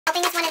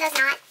hoping it's one of those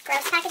not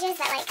gross packages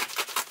that like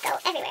go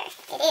everywhere.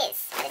 It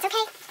is, but it's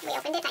okay. We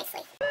opened it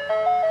nicely.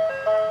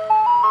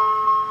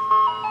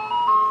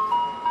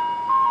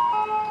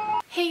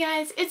 Hey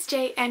guys, it's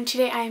Jay, and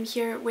today I am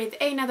here with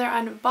another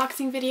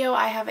unboxing video.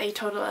 I have a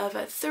total of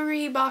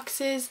 3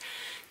 boxes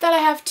that I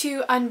have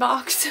to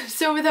unbox,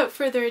 so without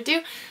further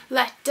ado,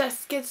 let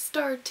us get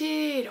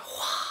started.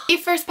 The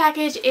first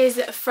package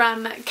is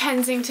from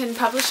Kensington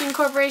Publishing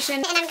Corporation.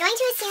 And I'm going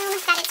to assume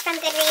that it's from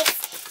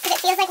Goodreads, because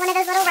it feels like one of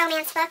those little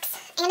romance books,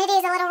 and it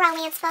is a little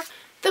romance book.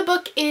 The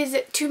book is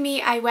To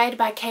Me I Wed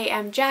by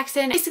K.M.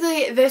 Jackson.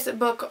 Basically, this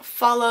book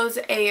follows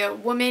a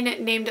woman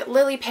named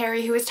Lily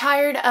Perry who is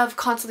tired of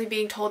constantly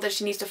being told that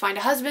she needs to find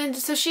a husband,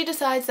 so she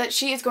decides that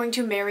she is going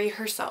to marry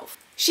herself.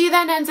 She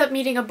then ends up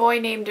meeting a boy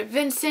named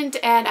Vincent,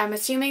 and I'm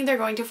assuming they're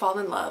going to fall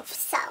in love.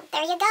 So,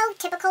 there you go.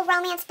 Typical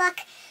romance book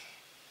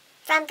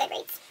from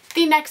Goodreads.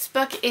 The next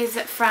book is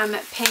from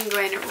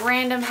Penguin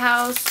Random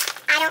House.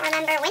 I don't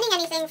remember winning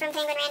anything from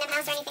Penguin Random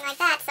House or anything like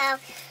that, so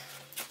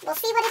we'll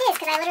see what it is,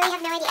 because I literally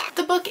have no idea.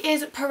 The book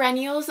is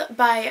Perennials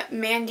by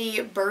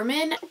Mandy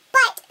Berman.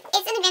 But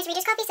it's an advanced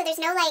reader's copy, so there's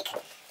no, like,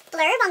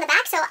 blurb on the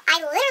back, so I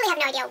literally have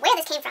no idea where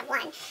this came from,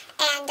 one,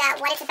 and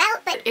what it's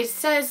about, but it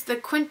says the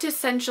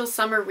quintessential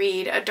summer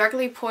read, a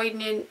darkly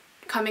poignant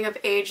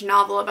coming-of-age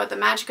novel about the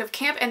magic of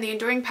camp and the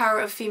enduring power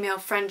of female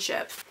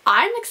friendship.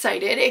 I'm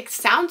excited. It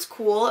sounds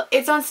cool.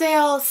 It's on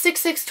sale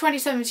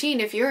 6/6/2017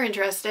 if you're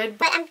interested.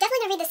 But I'm definitely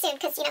gonna read this soon,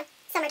 because, you know,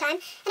 summertime,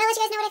 and I'll let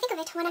you guys know what I think of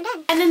it when I'm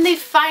done. And then the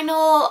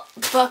final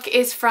book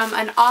is from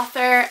an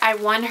author. I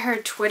won her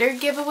Twitter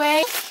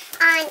giveaway.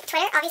 On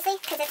Twitter, obviously,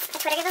 because it's a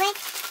Twitter giveaway.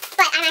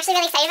 But I'm actually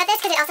really excited about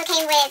this because it also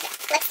came with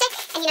lipstick,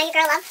 and you know your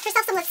girl loves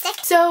herself some lipstick.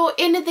 So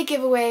in the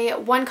giveaway,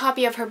 1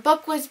 copy of her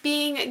book was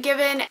being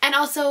given, and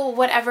also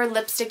whatever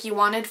lipstick you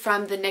wanted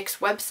from the NYX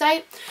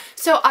website.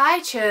 So I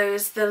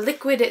chose the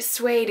Liquid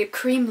Suede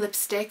Cream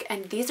Lipstick,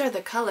 and these are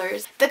the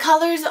colors. The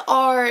colors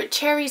are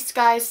Cherry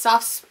Sky,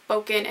 Soft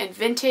Spoken, and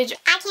Vintage.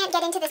 I can't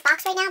get into this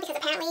box right now because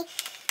apparently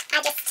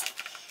I'm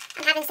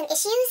having some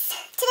issues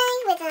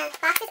today with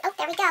boxes. Oh,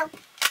 there we go.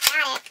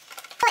 Got it.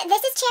 But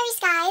this is Cherry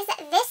Skies,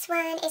 this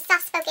one is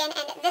Soft Spoken,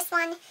 and this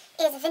one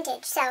is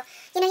Vintage. So,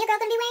 you know your girl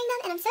gonna be wearing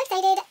them, and I'm so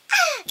excited.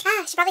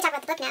 I should probably talk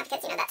about the book now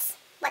because, you know, that's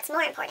what's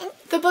more important.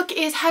 The book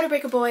is How to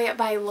Break a Boy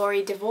by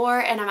Lori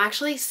DeVore, and I'm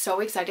actually so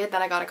excited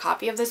that I got a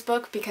copy of this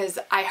book because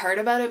I heard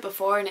about it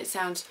before and it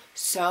sounds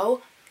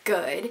so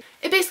good.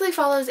 It basically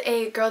follows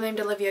a girl named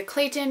Olivia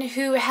Clayton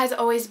who has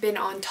always been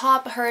on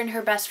top. Her and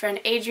her best friend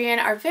Adrian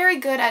are very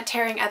good at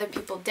tearing other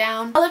people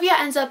down. Olivia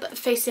ends up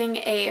facing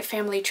a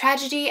family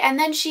tragedy, and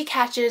then she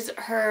catches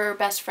her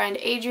best friend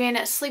Adrian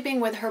sleeping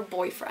with her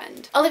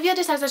boyfriend. Olivia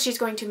decides that she's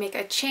going to make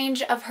a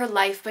change of her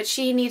life, but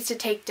she needs to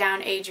take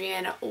down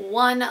Adrian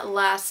one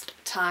last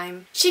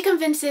time. She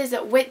convinces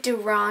Whit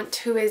Durant,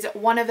 who is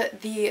one of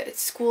the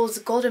school's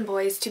golden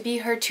boys, to be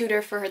her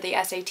tutor for the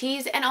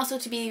SATs and also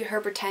to be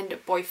her pretend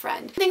boyfriend.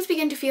 Things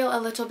begin to feel a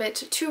little bit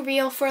too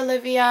real for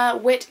Olivia.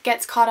 Whit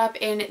gets caught up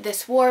in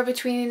this war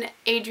between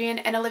Adrian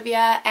and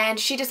Olivia, and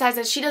she decides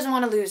that she doesn't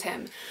want to lose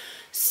him.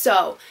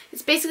 So,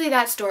 it's basically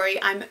that story.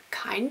 I'm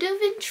kind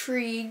of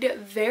intrigued,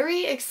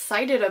 very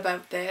excited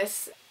about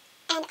this.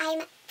 And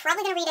I'm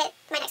probably going to read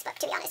my next book,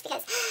 to be honest,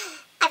 because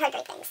I've heard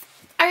great things.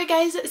 Alright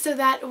guys, so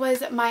that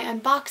was my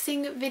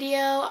unboxing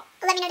video.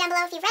 Let me know down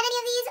below if you've read any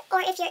of these,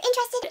 or if you're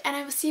interested. And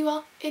I will see you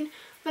all in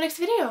my next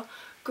video.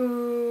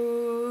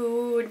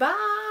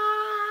 Goodbye!